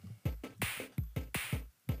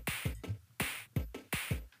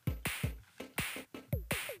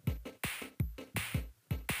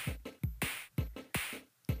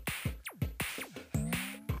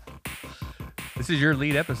This is your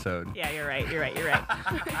lead episode. Yeah, you're right.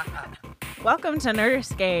 Welcome to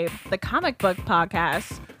Nerdscape, the comic book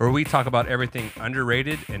podcast. Where we talk about everything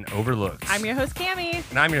underrated and overlooked. I'm your host, Cammie.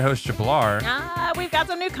 And I'm your host, Jablar. We've got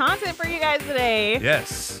some new content for you guys today.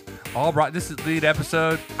 Yes. This is the lead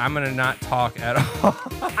episode. I'm going to not talk at all.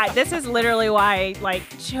 This is literally why I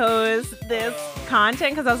chose this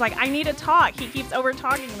content, because I was like, I need to talk. He keeps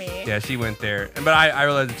over-talking me. Yeah, she went there. But I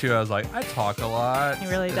realized it too. I was like, I talk a lot. He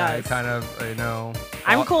really And does. I kind of,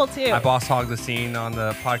 I'm cool too. I boss hog the scene on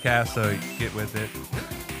the podcast, so get with it.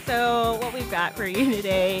 So what we've got for you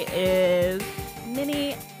today is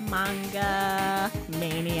Mini Manga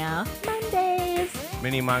Mania Mondays.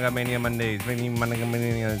 Mini Manga Mania Mondays. Mini Manga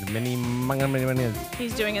Mania Mondays.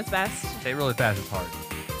 He's doing his best. Say it really fast, it's hard.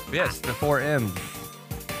 But yes, the 4 M's.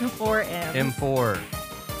 4 M's. M4.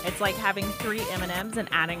 It's like having 3 M&Ms and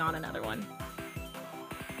adding on another one.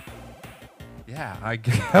 Yeah,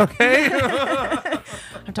 okay.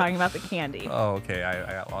 I'm talking about the candy. Oh, okay.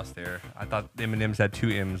 I got lost there. I thought M&M's had 2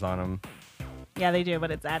 M's on them. Yeah, they do, but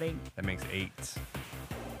it's adding. That makes 8.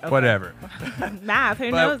 Okay. Whatever. Math, who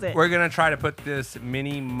But knows it? We're going to try to put this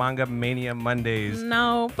Mini Manga Mania Mondays.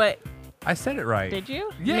 No, but I said it right. did you?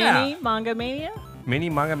 Yeah. Mini Manga Mania? Mini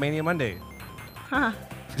Manga Mania Monday. Huh.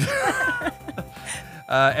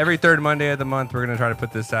 Every third Monday of the month, we're going to try to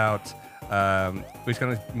put this out. We're just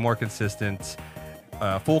going to be more consistent.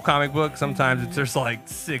 Full comic book. Sometimes it's just like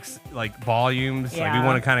 6 volumes. Yeah. Like we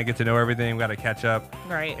want to kind of get to know everything. We got to catch up.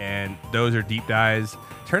 Right. And those are deep dives.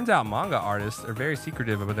 Turns out manga artists are very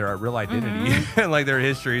secretive about their real identity and like their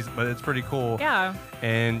histories, but it's pretty cool. Yeah.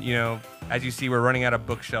 And as you see, we're running out of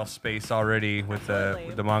bookshelf space already with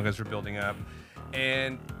the mangas we're building up,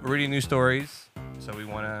 and we're reading new stories. So we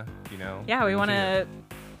want to, Yeah, we want to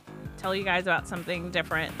tell you guys about something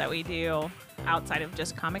different that we do outside of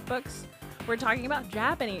just comic books. We're talking about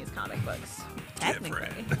Japanese comic books. Technically.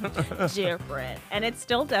 Different. And it's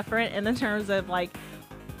still different in the terms of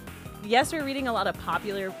yes, we're reading a lot of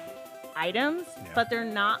popular items, but they're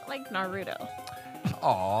not like Naruto.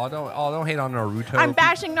 don't hate on Naruto. I'm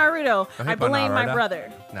bashing Naruto. Don't I hate on blame my Naruto.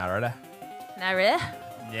 brother. Naruto. Naruto?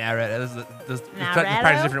 Yeah, right. There's Naruto?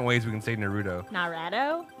 practice different ways we can say Naruto.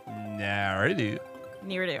 Naruto? Naruto.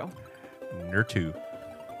 Naruto.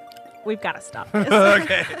 We've got to stop this.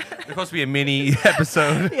 Okay. It's supposed to be a mini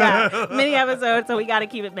episode. Yeah, mini episode, so we got to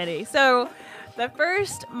keep it mini. So the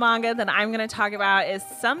first manga that I'm going to talk about is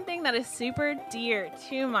something that is super dear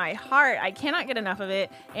to my heart. I cannot get enough of it,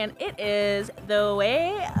 and it is The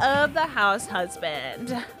Way of the House Husband.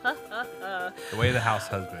 The Way of the House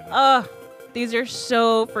Husband. These are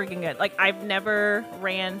so freaking good. Like, I've never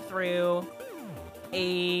ran through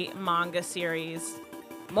a manga series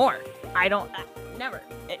more. I don't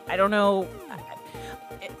know.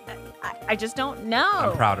 I just don't know.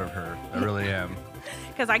 I'm proud of her. I really am.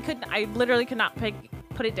 Because I literally could not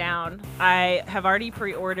put it down. I have already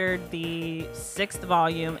pre-ordered the 6th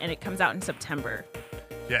volume, and it comes out in September.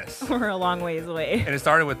 Yes. We're a long ways away. And it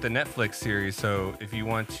started with the Netflix series, so if you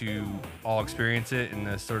want to all experience it in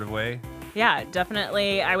this sort of way. Yeah,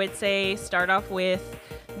 definitely. I would say start off with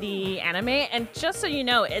the anime, and just so you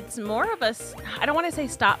know, it's more of I don't want to say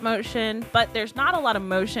stop motion, but there's not a lot of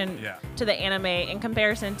motion to the anime in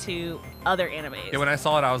comparison to other animes. Yeah, when I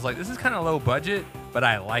saw it, I was like, this is kind of low budget, but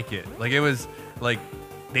I like it. Like, it was like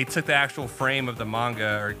they took the actual frame of the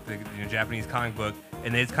manga or the Japanese comic book,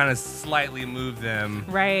 and they just kind of slightly moved them.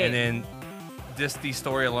 Right. And then just the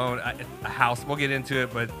story alone, a house, we'll get into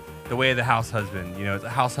it, but The Way of the House Husband, it's a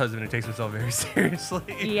house husband who takes himself very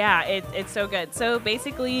seriously. Yeah, it's so good. So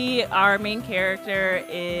basically, our main character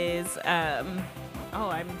is, I'm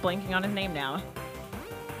blanking on his name now.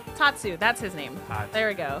 Tatsu, that's his name. Tatsu. There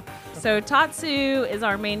we go. So Tatsu is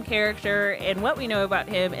our main character, and what we know about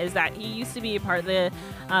him is that he used to be a part of the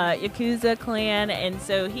Yakuza clan, and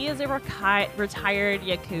so he is a retired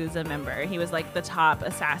Yakuza member. He was like the top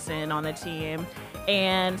assassin on the team.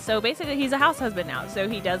 And so basically he's a house husband now. So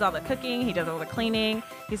he does all the cooking, he does all the cleaning,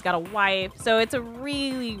 he's got a wife. So it's a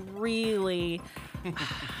really, really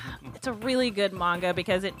it's a really good manga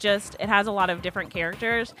because it has a lot of different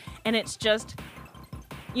characters, and it's just,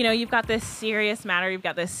 you've got this serious matter, you've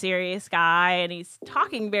got this serious guy, and he's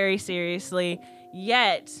talking very seriously,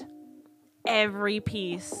 yet every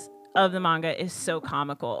piece of the manga is so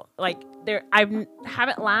comical. Like, I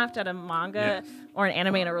haven't laughed at a manga or an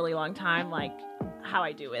anime in a really long time, like how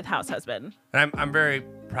I do with House Husband. And I'm very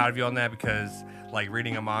proud of you on that, because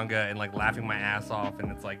reading a manga and laughing my ass off,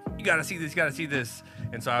 and it's like, you gotta see this.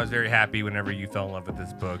 And so I was very happy whenever you fell in love with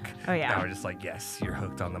this book. Oh yeah. I was just like, yes, you're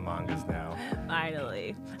hooked on the mangas now.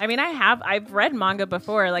 Finally. I mean, I've read manga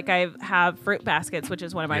before. Like, I have Fruit Baskets, which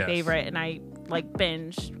is one of my favorite, and I like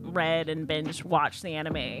binge read and binge watched the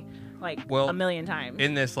anime like Well, a million times.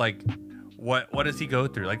 In this, like, what does he go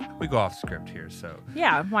through? Like, we go off script here, so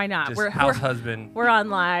Yeah, why not? just house husband. We're on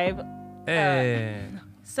live. Hey.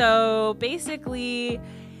 So basically,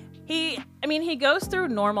 he goes through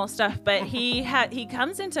normal stuff, but he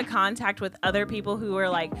comes into contact with other people who are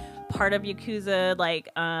like part of Yakuza, like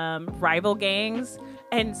rival gangs.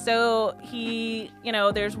 And so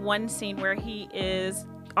there's one scene where he is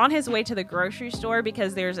on his way to the grocery store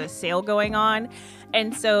because there's a sale going on.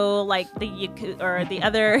 And so like the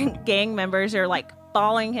other gang members are like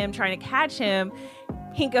following him, trying to catch him.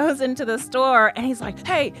 He goes into the store and he's like,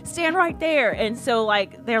 "Hey, stand right there." And so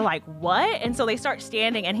like they're like, "What?" And so they start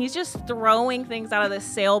standing and he's just throwing things out of the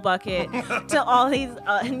sale bucket to all these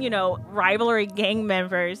rivalry gang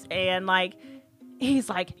members. And like he's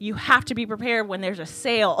like, "You have to be prepared when there's a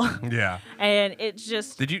sale." Yeah. And it's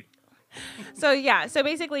just Did you? So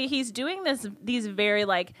basically he's doing these very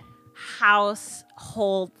like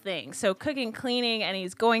household things, so cooking, cleaning, and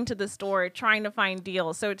he's going to the store trying to find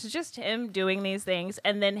deals. So it's just him doing these things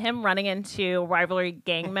and then him running into rivalry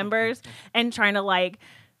gang members and trying to like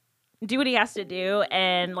do what he has to do.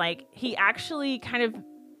 And like he actually kind of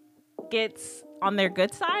gets on their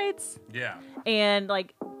good sides. Yeah. And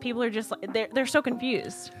like people are just like they're so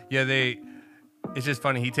confused. Yeah, it's just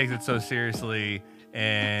funny. He takes it so seriously,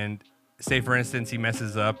 and say for instance he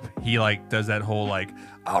messes up, he like does that whole like,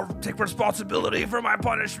 "I'll take responsibility for my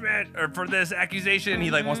punishment or for this accusation."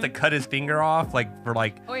 He like wants to cut his finger off like for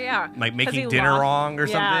like Oh yeah, like making dinner wrong or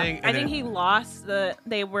something. And I think he lost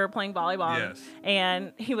they were playing volleyball. Yes.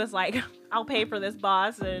 And he was like, "I'll pay for this,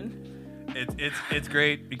 boss." And it's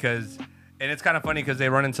great because, and it's kind of funny because they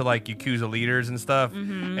run into like Yakuza leaders and stuff,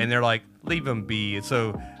 and they're like, "Leave him be."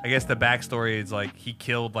 So I guess the backstory is like he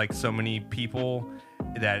killed like so many people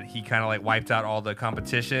that he kind of like wiped out all the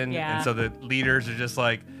competition. Yeah. And so the leaders are just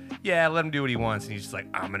like, "Yeah, let him do what he wants." And he's just like,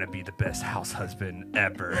 "I'm gonna be the best house husband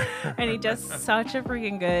ever." and he does such a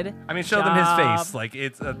freaking good I mean, show them his face. Like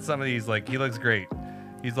it's some of these, like he looks great.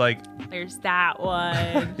 He's like, There's that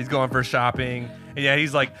one. he's going for shopping, and yeah,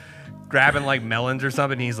 he's like grabbing like melons or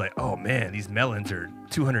something. He's like, "Oh man, these melons are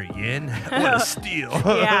 200 yen. What a steal!"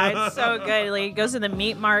 Yeah, it's so good. Like he goes to the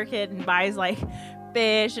meat market and buys like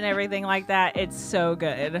fish and everything like that. It's so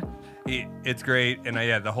good. It's great. And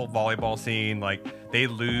yeah, the whole volleyball scene, like they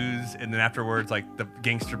lose, and then afterwards like the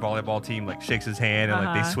gangster volleyball team like shakes his hand and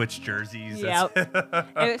like they switch jerseys. Yep.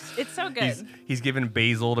 It's so good. He's giving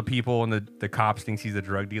basil to people, and the cops thinks he's a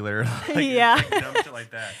drug dealer. Like, Yeah. dumb shit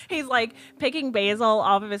like that. He's like picking basil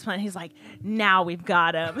off of his plant. He's like, "Now we've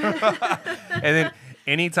got him." And then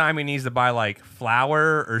anytime he needs to buy like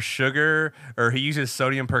flour or sugar, or he uses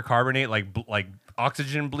sodium percarbonate like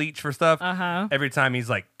oxygen bleach for stuff. Every time he's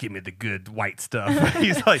like, "Give me the good white stuff."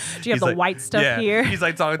 He's like, "Do you have the white stuff here?" He's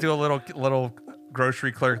like talking to a little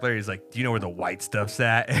grocery clerk there. He's like, "Do you know where the white stuff's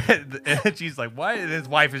at?" And she's like, "What?" And his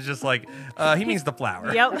wife is just like, "He means the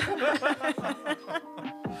flour." Yep.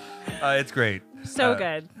 It's great. So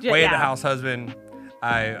good. Way of the House Husband.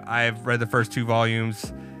 I've read the first 2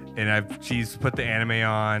 volumes. And she's put the anime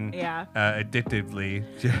on, addictively.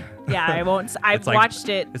 Yeah, I won't. I've watched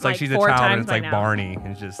it. It's like she's a 4 child, times and it's like now. Barney,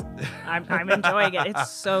 and just. I'm enjoying it.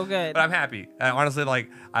 It's so good. But I'm happy. Honestly,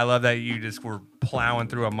 like I love that you just were plowing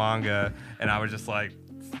through a manga, and I was just like,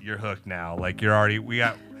 "You're hooked now." Like you're already. We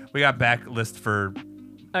got backlist for.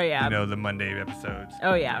 Oh yeah. The Monday episodes.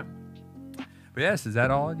 Oh yeah. But yes, is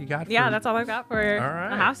that all you got? Yeah, that's all I've got for right.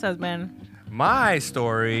 The House Husband. My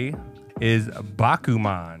story is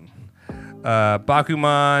Bakuman.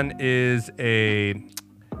 Bakuman is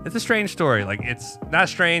it's a strange story. Like it's not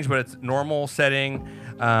strange, but it's normal setting.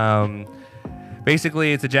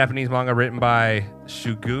 Basically, it's a Japanese manga written by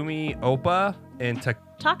Shugumi Oppa and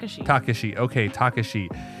Takashi. Okay, Takashi.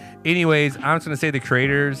 Anyways, I'm just gonna say the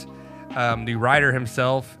creators, the writer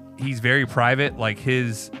himself. He's very private. Like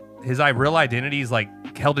his real identity is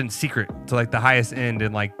like held in secret to like the highest end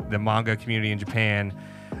in like the manga community in Japan.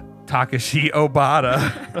 Takashi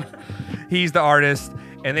Obata. He's the artist,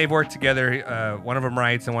 and they've worked together. One of them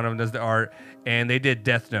writes, and one of them does the art. And they did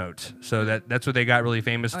Death Note, so that's what they got really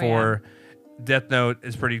famous for. Yeah. Death Note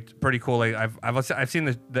is pretty cool. Like I've seen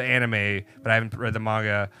the anime, but I haven't read the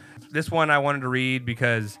manga. This one I wanted to read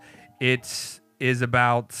because it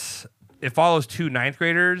follows 2 9th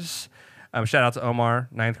graders. Shout out to Omar,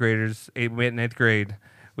 9th graders. We met in 8th grade.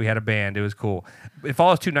 We had a band. It was cool. It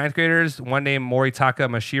follows 2 9th graders. One named Moritaka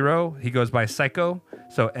Mashiro. He goes by Psycho,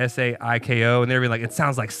 so Saiko. And they're like, it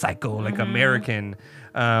sounds like Psycho, like American.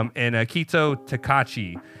 And Akito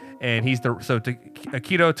Takachi, and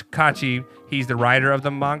Akito Takachi. He's the writer of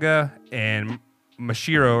the manga, and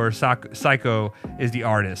Mashiro or Psycho is the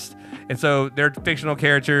artist. And so they're fictional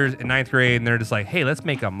characters in 9th grade, and they're just like, hey, let's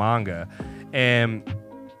make a manga. And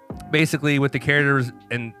basically with the characters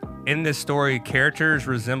in this story, characters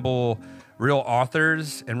resemble real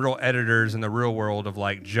authors and real editors in the real world of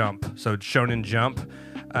like Jump. So Shonen Jump.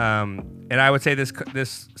 And I would say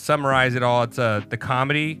this summarize it all. It's the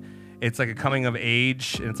comedy. It's like a coming of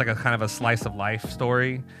age, and it's like a kind of a slice of life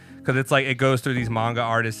story, because it's like it goes through these manga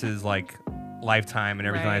artists' like lifetime and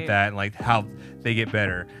everything like that, and like how they get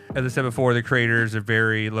better. As I said before, the creators are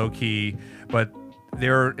very low key, but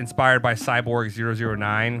they're inspired by Cyborg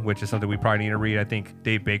 009, which is something we probably need to read. I think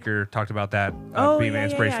Dave Baker talked about that being an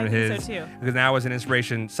inspiration of his. So too. Because now was an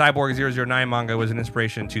inspiration. Cyborg 009 manga was an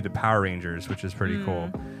inspiration to the Power Rangers, which is pretty cool.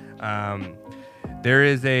 There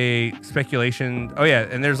is a speculation. Oh yeah,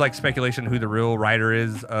 and there's like speculation who the real writer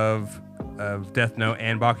is of Death Note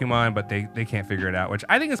and Bakuman, but they can't figure it out, which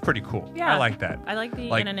I think is pretty cool. Yeah, I like that. I like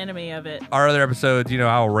the anonymity of it. Our other episodes,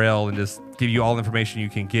 I'll rail and just give you all the information you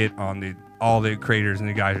can get on all the creators, and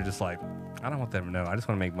the guys are just like, I don't want them to know. I just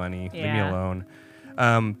want to make money. Yeah. Leave me alone.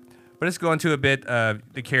 But let's go into a bit of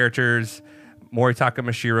the characters. Moritaka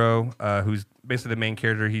Mashiro, who's basically the main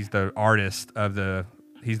character. He's the artist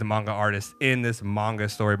he's the manga artist in this manga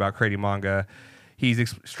story about creating manga. He's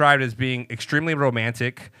described as being extremely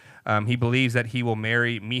romantic. He believes that he will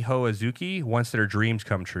marry Miho Azuki once their dreams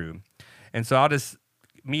come true. And so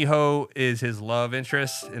Miho is his love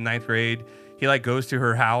interest in 9th grade. He like goes to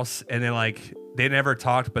her house, and then like they never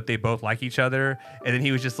talked, but they both like each other. And then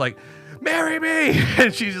he was just like, marry me.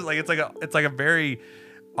 And she's just like, it's like a very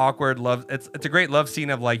awkward love. It's a great love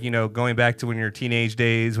scene of like, going back to when your teenage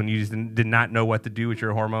days, when you just did not know what to do with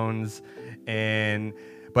your hormones.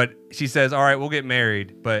 But she says, all right, we'll get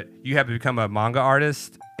married, but you have to become a manga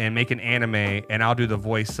artist and make an anime, and I'll do the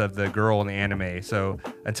voice of the girl in the anime. So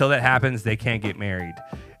until that happens, they can't get married.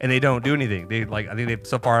 And they don't do anything. I think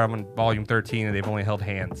so far I'm on volume 13, and they've only held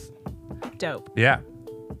hands. Dope. Yeah.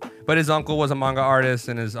 But his uncle was a manga artist,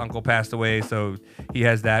 and his uncle passed away, so he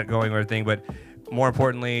has that going or everything. But more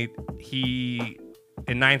importantly, in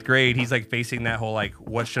 9th grade, he's like facing that whole like,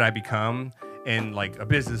 what should I become? And like a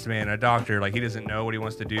businessman, a doctor, like he doesn't know what he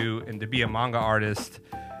wants to do. And to be a manga artist,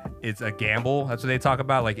 it's a gamble. That's what they talk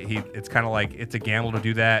about. Like it's kind of like it's a gamble to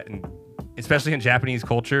do that, and especially in Japanese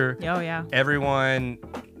culture. Oh yeah.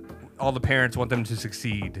 All the parents want them to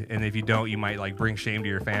succeed, and if you don't, you might like bring shame to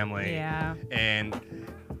your family. Yeah. And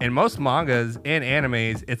in most mangas and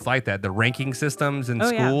animes, it's like that. The ranking systems in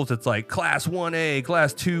schools, it's like class 1A,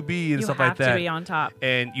 class 2B, and stuff like that. You have to be on top.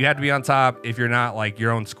 And you have to be on top. If you're not, like your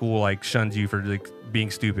own school like shuns you for like being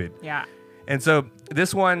stupid. Yeah. And so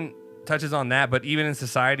this one touches on that, but even in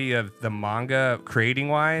society of the manga creating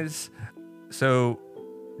wise, so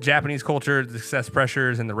Japanese culture, the success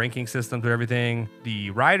pressures and the ranking systems and everything. The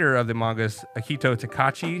writer of the manga is Akito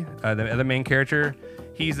Takachi, the other main character.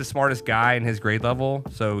 He's the smartest guy in his grade level,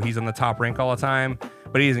 so he's on the top rank all the time,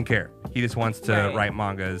 but he doesn't care. He just wants to write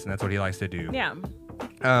mangas, and that's what he likes to do. Yeah.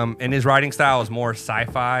 And his writing style is more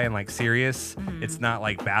sci-fi and like serious. Mm-hmm. It's not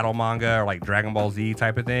like battle manga or like Dragon Ball Z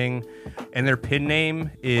type of thing. And their pin name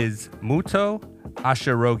is Muto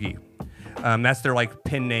Ashirogi. That's their like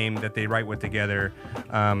pin name that they write with together.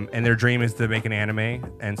 And their dream is to make an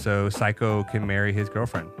anime, and so Psycho can marry his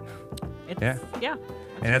girlfriend. Yeah.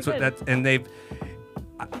 And that's what that's, and they've,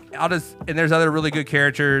 and there's other really good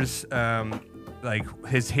characters. Like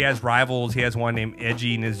he has rivals. He has one named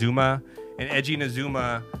Eiji Nizuma, and Eiji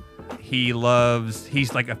Nizuma,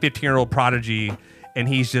 he's like a 15-year-old prodigy, and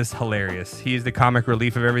he's just hilarious. He's the comic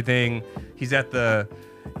relief of everything. He's at the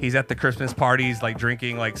Christmas parties, like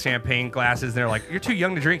drinking like champagne glasses, and they're like, "You're too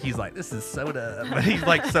young to drink." He's like, "This is soda," but he's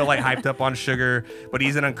like so like hyped up on sugar. But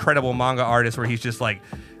he's an incredible manga artist where he's just like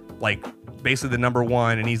basically the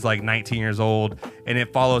 #1, and he's like 19 years old, and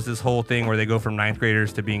it follows this whole thing where they go from 9th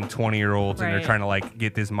graders to being 20-year-olds, and they're trying to like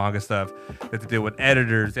get this manga stuff. They have to deal with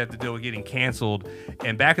editors. They have to deal with getting canceled.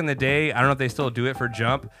 And back in the day, I don't know if they still do it for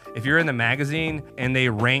Jump. If you're in the magazine and they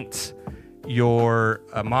ranked your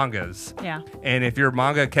mangas, and if your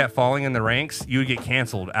manga kept falling in the ranks, you would get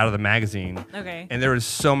canceled out of the magazine. Okay. And there was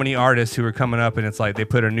so many artists who were coming up, and it's like they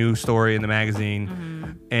put a new story in the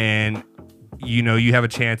magazine, and you have a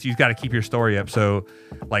chance. You've got to keep your story up. So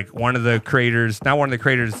like one of the creators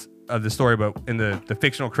of the story, but in the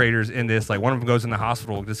fictional creators in this, like one of them goes in the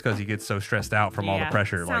hospital just because he gets so stressed out from all the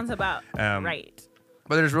pressure. Sounds about right.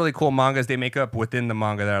 But there's really cool mangas they make up within the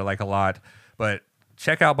manga that I like a lot. But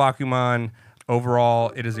check out Bakuman.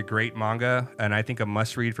 Overall, it is a great manga, and I think a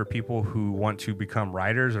must-read for people who want to become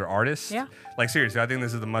writers or artists. Yeah. Like, seriously, I think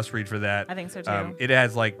this is the must-read for that. I think so, too. It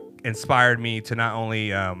has, like, inspired me to not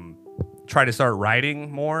only try to start writing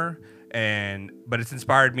more, but it's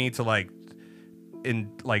inspired me to like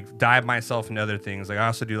dive myself into other things. Like I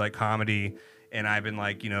also do like comedy, and I've been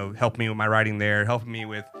like, helping me with my writing there, helping me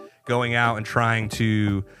with going out and trying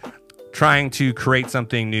to create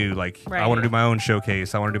something new. Like I want to do my own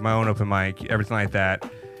showcase, I want to do my own open mic, everything like that.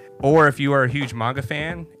 Or if you are a huge manga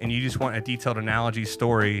fan and you just want a detailed analogy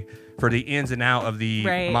story for the ins and out of the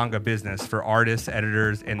manga business for artists,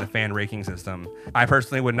 editors, and the fan ranking system. I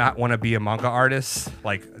personally would not want to be a manga artist,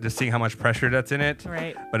 like just seeing how much pressure that's in it.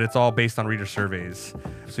 Right. But it's all based on reader surveys.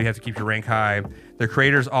 So you have to keep your rank high. The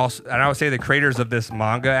creators also, and I would say the creators of this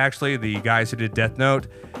manga, actually, the guys who did Death Note,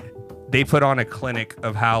 they put on a clinic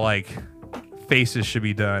of how like faces should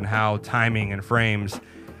be done, how timing and frames.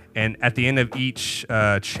 And at the end of each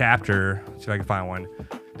chapter, let's see if I can find one,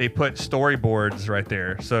 they put storyboards right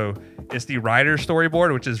there. So it's the writer's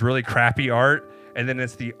storyboard, which is really crappy art, and then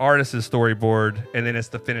it's the artist's storyboard, and then it's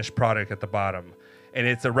the finished product at the bottom. And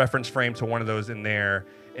it's a reference frame to one of those in there.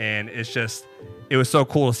 And it's just, it was so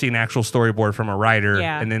cool to see an actual storyboard from a writer,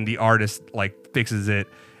 and then the artist like fixes it.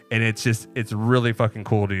 And it's really fucking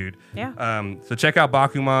cool, dude. Yeah. So check out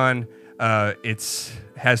Bakuman.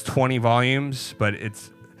 Has 20 volumes, but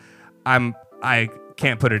I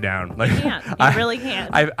can't put it down. Like, you can't. You really can't.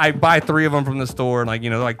 I buy 3 of them from the store, and like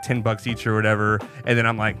like $10 each or whatever, and then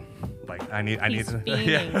I'm like I need to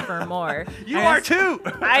fiending for more. You are too.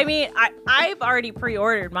 I mean, I've already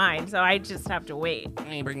pre-ordered mine, so I just have to wait. I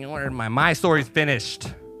ain't pre-ordered mine. My story's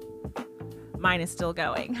finished. Mine is still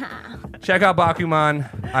going. Check out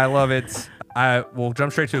Bakuman. I love it. I will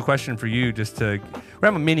jump straight to a question for you. We're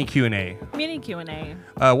having a mini Q&A. Mini Q&A.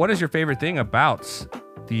 What is your favorite thing about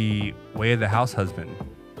the Way of the House Husband?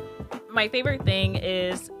 My favorite thing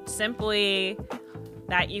is simply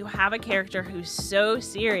that you have a character who's so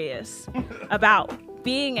serious about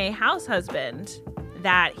being a house husband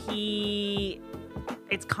that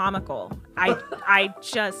it's comical.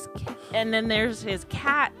 And then there's his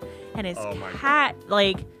cat, and his cat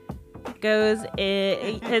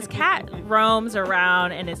his cat roams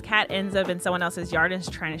around, and his cat ends up in someone else's yard and is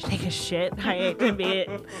trying to take a shit. I hate to be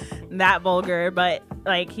that vulgar, but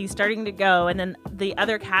like he's starting to go, and then the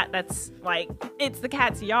other cat that's like, it's the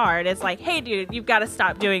cat's yard, it's like, hey dude, you've got to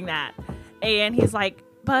stop doing that. And he's like,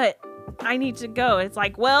 but I need to go. It's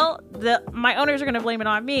like, well, my owners are gonna blame it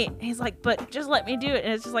on me. And he's like, but just let me do it.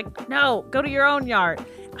 And it's just like, no, go to your own yard.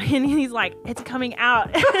 And he's like, it's coming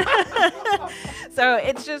out. So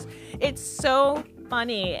it's so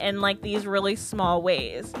funny in like these really small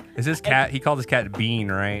ways. Is this cat? He called his cat Bean,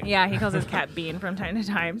 right? Yeah, he calls his cat Bean from time to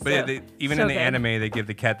time. But so, even in the anime, they give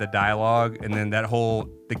the cat the dialogue, and then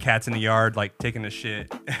the cat's in the yard like taking a shit,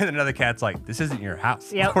 and another cat's like, "This isn't your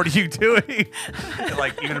house. Yep. What are you doing?" And,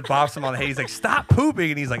 like even bops him on the head. He's like, "Stop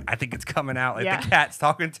pooping," and he's like, "I think it's coming out." Like the cat's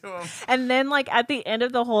talking to him. And then like at the end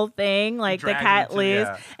of the whole thing, like the cat leaves,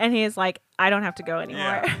 and he's like, "I don't have to go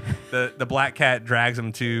anymore." Yeah. The black cat drags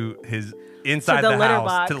him to his inside the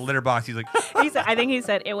house to the litter box. He's like, I think he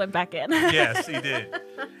said it went back in. Yes, he did.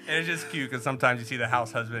 And it's just cute because sometimes you see the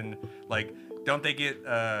house husband, like, don't they get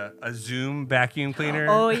a Zoom vacuum cleaner?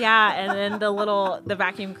 Oh yeah, and then the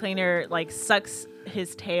vacuum cleaner like sucks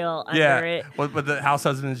his tail under it. But the house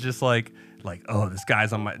husband is just like, oh, this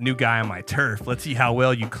guy's new guy on my turf. Let's see how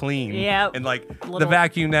well you clean. Yeah. And like the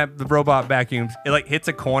vacuum the robot vacuums, it like hits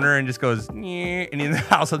a corner and just goes, nyeh, and then the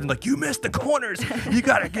house husband's like, you missed the corners. You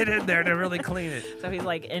gotta get in there to really clean it. So he's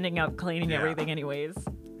like ending up cleaning everything anyways.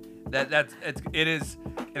 It is,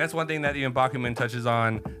 and that's one thing that even Bakuman touches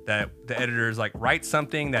on, that the editors like write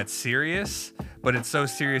something that's serious, but it's so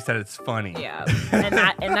serious that it's funny. Yeah, and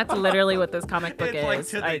that's literally what this comic book is. Like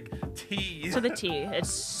to the T. To the T. It's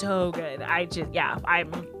so good. I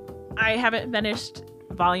haven't finished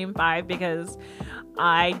volume 5 because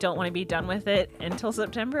I don't want to be done with it until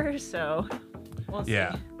September. So we'll see.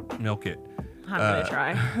 Yeah, milk it. I'm gonna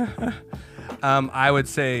try. I would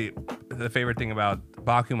say the favorite thing about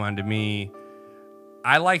Bakuman to me,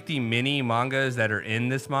 I like the mini mangas that are in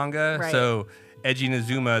this manga. Right. So Eiji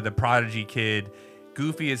Nizuma, the prodigy kid,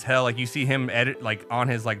 goofy as hell. Like you see him edit like on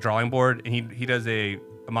his like drawing board, and he does a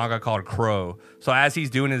manga called Crow. So as he's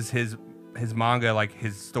doing his manga, like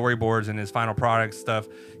his storyboards and his final product stuff,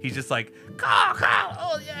 he's just like,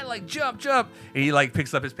 oh yeah, like jump, and he like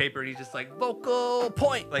picks up his paper and he's just like vocal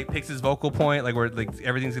point, like picks his vocal point, like where like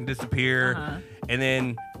everything's gonna disappear, and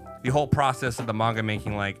then the whole process of the manga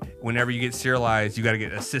making, like whenever you get serialized, you got to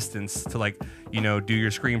get assistants to like, do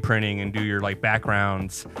your screen printing and do your like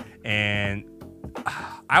backgrounds. And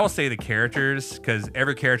I will say the characters, because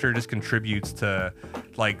every character just contributes to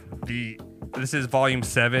like this is volume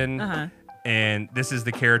 7. And this is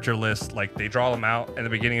the character list. Like they draw them out at the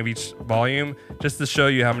beginning of each volume just to show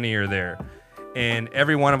you how many are there. And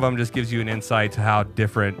every one of them just gives you an insight to how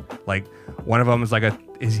different. Like one of them is like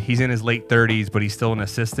he's in his late 30s, but he's still an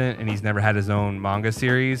assistant and he's never had his own manga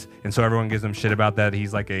series. And so everyone gives him shit about that.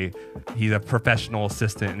 He's a professional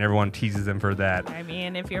assistant and everyone teases him for that. I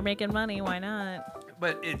mean, if you're making money, why not?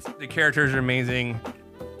 But the characters are amazing.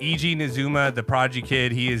 Eiji Nizuma, the prodigy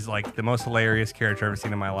kid, he is like the most hilarious character I've ever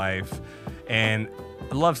seen in my life. And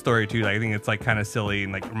the love story too. Like, I think it's like kind of silly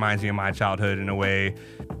and like reminds me of my childhood in a way.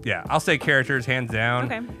 Yeah, I'll say characters hands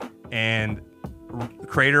down. Okay. And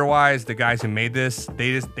creator wise, the guys who made this,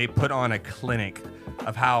 they put on a clinic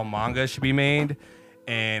of how manga should be made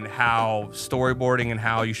and how storyboarding and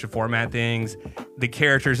how you should format things. The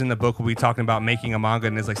characters in the book will be talking about making a manga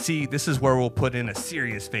and it's like, see, this is where we'll put in a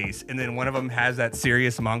serious face. And then one of them has that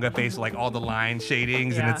serious manga face, like all the line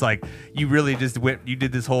shadings. Yeah. And it's like, you really just you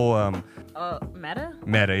did this whole, meta?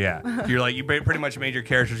 Meta, yeah. You pretty much made your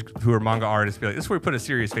characters who are manga artists be like, this is where we put a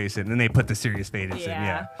serious face in. And then they put the serious face in,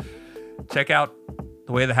 yeah. Check out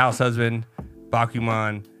The Way of the House Husband,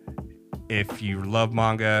 Bakuman. If you love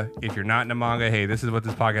manga, if you're not into manga, hey, this is what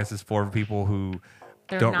this podcast is for people who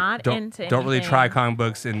don't really try comic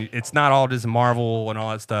books, and it's not all just Marvel and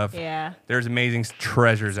all that stuff. Yeah. There's amazing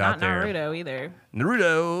treasures out there. Not Naruto either.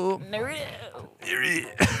 Naruto.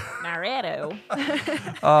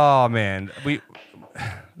 Oh man, you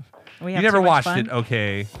never watched it,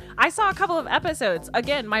 okay? I saw a couple of episodes.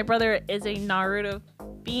 Again, my brother is a Naruto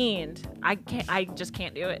fiend. I just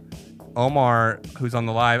can't do it. Omar, who's on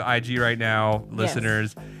the live IG right now,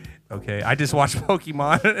 listeners. Yes. Okay, I just watched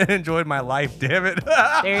Pokemon and enjoyed my life. Damn it!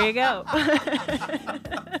 There you go.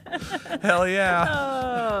 Hell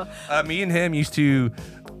yeah! Oh. Me and him used to,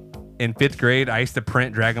 in 5th grade, I used to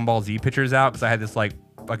print Dragon Ball Z pictures out because I had this like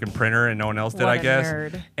fucking printer and no one else did, I guess.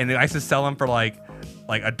 Nerd. And I used to sell them for like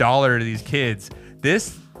 $1 to these kids.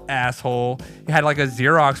 This asshole had like a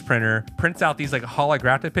Xerox printer, prints out these like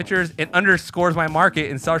holographic pictures and underscores my market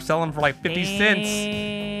and starts selling them for like 50 cents.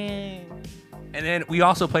 And then we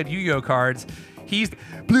also played Yu-Gi-Oh cards. He's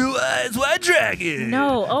Blue Eyes White Dragon.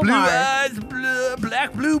 No, Omar. Blue Eyes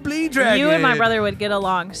Black Blue Bleed Dragon. You and my brother would get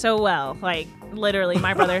along so well. Like, literally,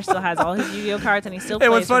 my brother still has all his Yu-Gi-Oh cards and he still plays.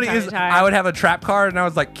 And what's funny from time is to time. I would have a trap card and I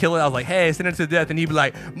was like, kill it. I was like, hey, send it to death. And he'd be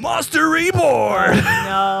like, Monster Reborn.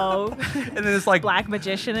 No. And then this like Black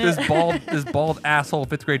Magician. This bald asshole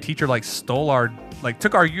 5th grade teacher like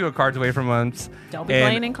took our Yu-Gi-Oh cards away from us. Don't be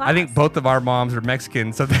playing in class. I think both of our moms are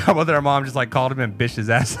Mexican, so both of our moms just like called him and bitched his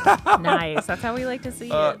ass out. Nice. That's how we like to see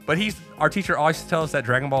it. But our teacher always used to tell us that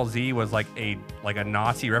Dragon Ball Z was like a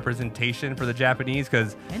Nazi representation for the Japanese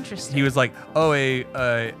because he was like, oh,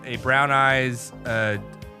 a brown eyes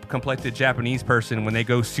complected Japanese person, when they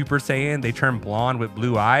go Super Saiyan, they turn blonde with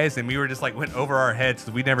blue eyes, and we were just like went over our heads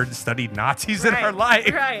because we never studied Nazis in our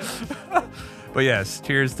life. Right. But yes,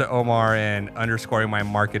 cheers to Omar and underscoring my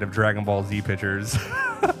market of Dragon Ball Z pictures.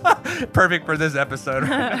 Perfect for this episode.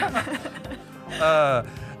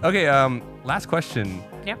 Okay, last question.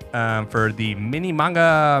 Yep. For the Mini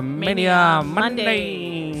Manga Mania Mondays.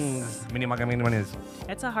 Mondays. Mini Manga Mania Mondays.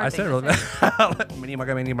 It's a hard thing to say. Mini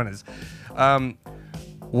Manga Mania Mondays.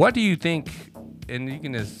 What do you think, and you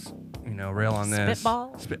can just, rail on this.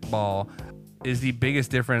 Spitball. Is the biggest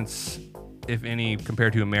difference, if any,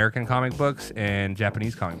 compared to American comic books and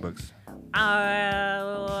Japanese comic books?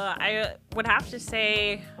 I would have to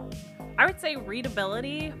say,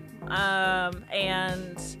 readability.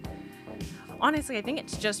 And honestly, I think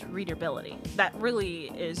it's just readability. That really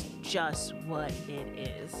is just what it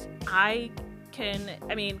is. I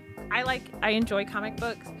enjoy comic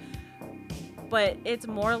books, but it's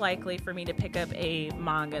more likely for me to pick up a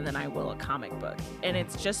manga than I will a comic book. And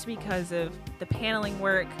it's just because of the paneling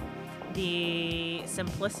work, the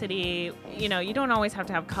simplicity. You don't always have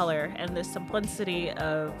to have color, and the simplicity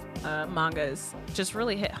of mangas just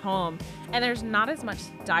really hit home. And there's not as much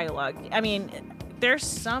dialogue. I mean, there's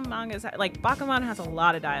some mangas like Bakuman has a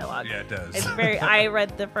lot of dialogue. Yeah, it does. It's I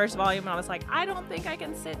read the first volume and I was like, I don't think I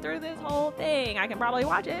can sit through this whole thing. I can probably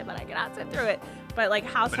watch it, but I cannot sit through it. But like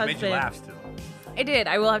House Husband, it made you laugh still. It did.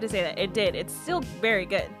 I will have to say that it did. It's still very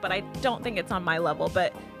good, but I don't think it's on my level.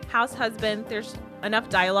 But House Husband, there's enough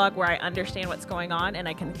dialogue where I understand what's going on and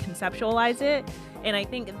I can conceptualize it. And I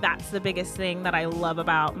think that's the biggest thing that I love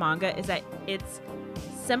about manga is that it's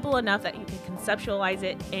simple enough that you can conceptualize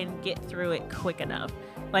it and get through it quick enough.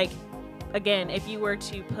 Like, again, if you were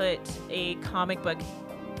to put a comic book,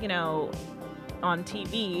 on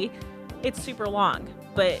TV, it's super long.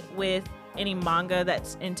 But with any manga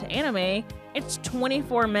that's into anime, it's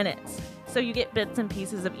 24 minutes. So you get bits and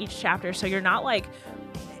pieces of each chapter. So you're not like,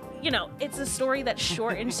 it's a story that's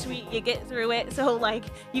short and sweet. You get through it, so like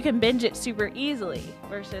you can binge it super easily.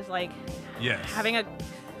 Versus like having a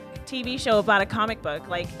TV show about a comic book,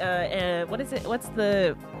 like what is it? What's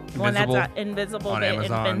the one that's Invisible? On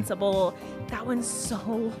Amazon. Invincible. That one's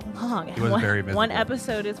so long. It was very visible. One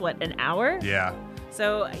episode is what, an hour? Yeah.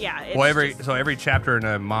 So yeah. It's every chapter in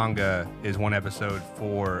a manga is one episode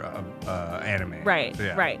for anime. Right. So,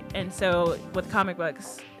 yeah. Right. And so with comic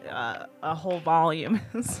books, a whole volume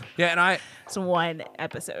is it's one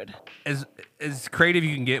episode. As creative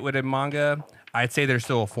you can get with a manga, I'd say there's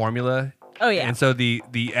still a formula. Oh yeah. And so the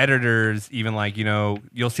editors, even like,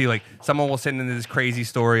 you'll see like someone will send in this crazy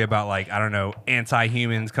story about like, I don't know,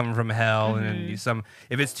 anti-humans coming from hell. And then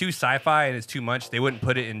if it's too sci-fi and it's too much, they wouldn't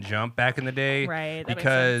put it in Jump back in the day. Right.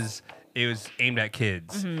 Because it was aimed at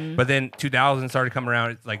kids. But then 2000 started coming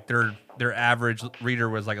around. It's like their average reader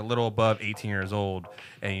was like a little above 18 years old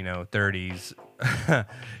and, 30s.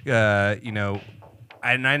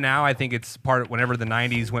 And now I think it's whenever the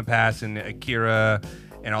 90s went past and Akira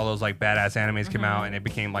and all those like badass animes came out and it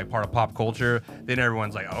became like part of pop culture, then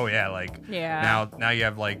everyone's like, oh yeah, like now you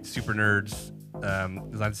have like super nerds.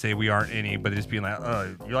 Not to say we aren't any, but just being like,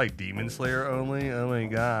 oh, you like Demon Slayer only? Oh my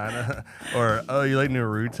god. Or oh, you like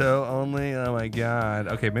Naruto only? Oh my god.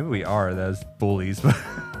 Okay, maybe we are those bullies.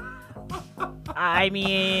 I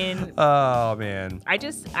mean, oh man.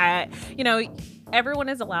 Everyone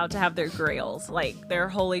is allowed to have their grails, like their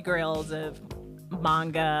holy grails of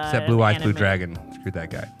manga. Except Blue Eyes Blue anime. Dragon. Screw that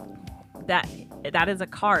guy. That is a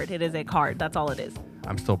card. It is a card. That's all it is.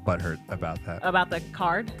 I'm still butthurt about that. About the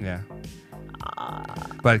card? Yeah.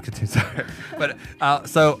 But continue. Sorry. But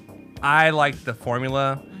so I like the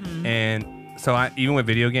formula, and so even with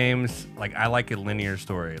video games, like I like a linear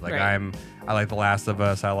story. Like I like The Last of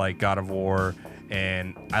Us. I like God of War,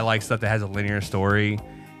 and I like stuff that has a linear story.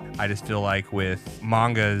 I just feel like with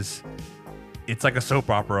mangas, it's like a soap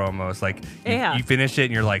opera almost. Like you finish it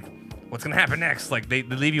and you're like, what's gonna happen next? Like they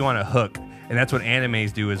leave you on a hook, and that's what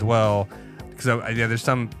animes do as well. So there's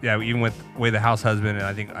some even with Way the House Husband, and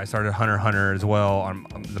I think I started Hunter x Hunter as well on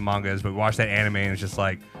the mangas. But we watched that anime and it's just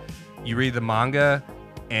like you read the manga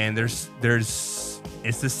and it's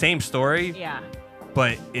the same story. Yeah.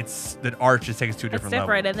 But it's the art just takes it to a different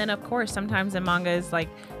level. And then of course sometimes in manga is like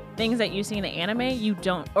things that you see in the anime you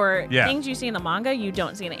don't, or things you see in the manga you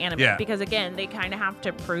don't see in the anime because again they kind of have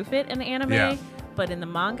to proof it in the anime. Yeah. But in the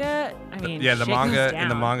manga, I mean,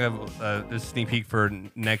 the manga this sneak peek for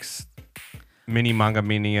next mini manga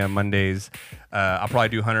mania Mondays. I'll probably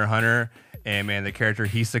do Hunter x Hunter, and man, the character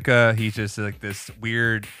Hisoka, he's just like this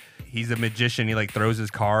weird. He's a magician. He like throws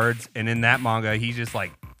his cards, and in that manga, he's just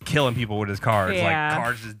like killing people with his cards. Yeah. Like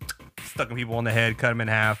cards just stucking people in the head, cut them in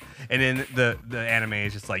half. And then the anime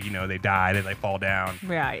is just like they die, they fall down.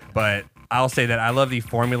 Right. But I'll say that I love the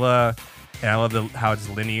formula, and I love how it's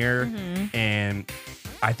linear, and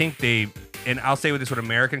I think and I'll say with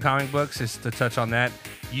American comic books, just to touch on that,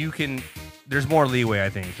 there's more leeway, I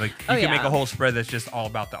think. Like you can make a whole spread that's just all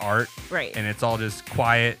about the art, right? And it's all just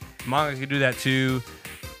quiet. Manga can do that too.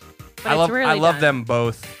 But I love them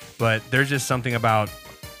both, but there's just something about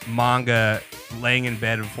manga laying in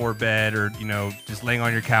bed before bed, or just laying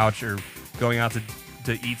on your couch, or going out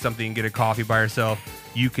to eat something and get a coffee by yourself.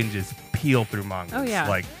 You can just peel through manga. Oh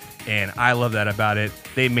yeah. And I love that about it.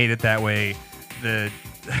 They made it that way. The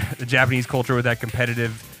Japanese culture with that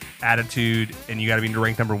competitive attitude, and you got to be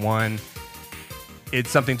ranked number one. It's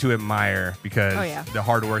something to admire because the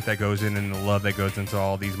hard work that goes in and the love that goes into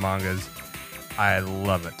all these mangas, I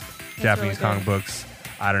love it. That's Japanese really comic books,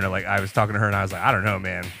 I don't know. Like I was talking to her and I was like, I don't know,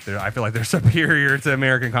 man. I feel like they're superior to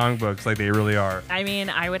American comic books. Like they really are. I mean,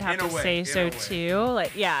 I would have to say so too.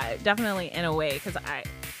 Like, yeah, definitely in a way, because I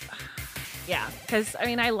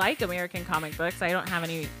like American comic books. I don't have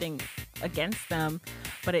anything against them,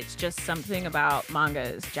 but it's just something about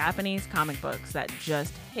mangas, Japanese comic books that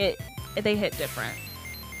just hit different.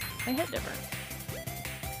 They hit different.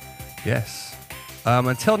 Yes.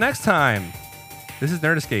 Until next time, this is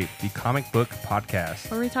Nerd Escape, the comic book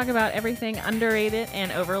podcast, where we talk about everything underrated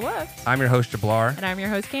and overlooked. I'm your host, Jablar. And I'm your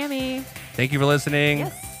host, Cammie. Thank you for listening.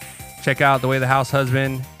 Yes. Check out The Way the House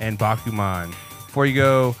Husband and Bakuman. Before you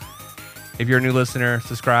go, if you're a new listener,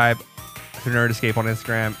 subscribe to Nerd Escape on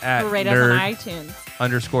Instagram at rate us on iTunes.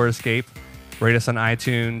 _escape. Rate us on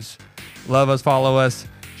iTunes. Love us, follow us,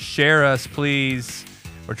 share us, please.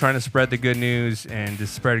 We're trying to spread the good news and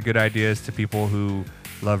just spread good ideas to people who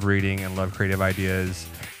love reading and love creative ideas.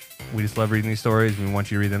 We just love reading these stories, and we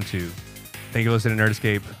want you to read them too. Thank you for listening to Nerd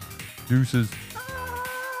Escape. Deuces.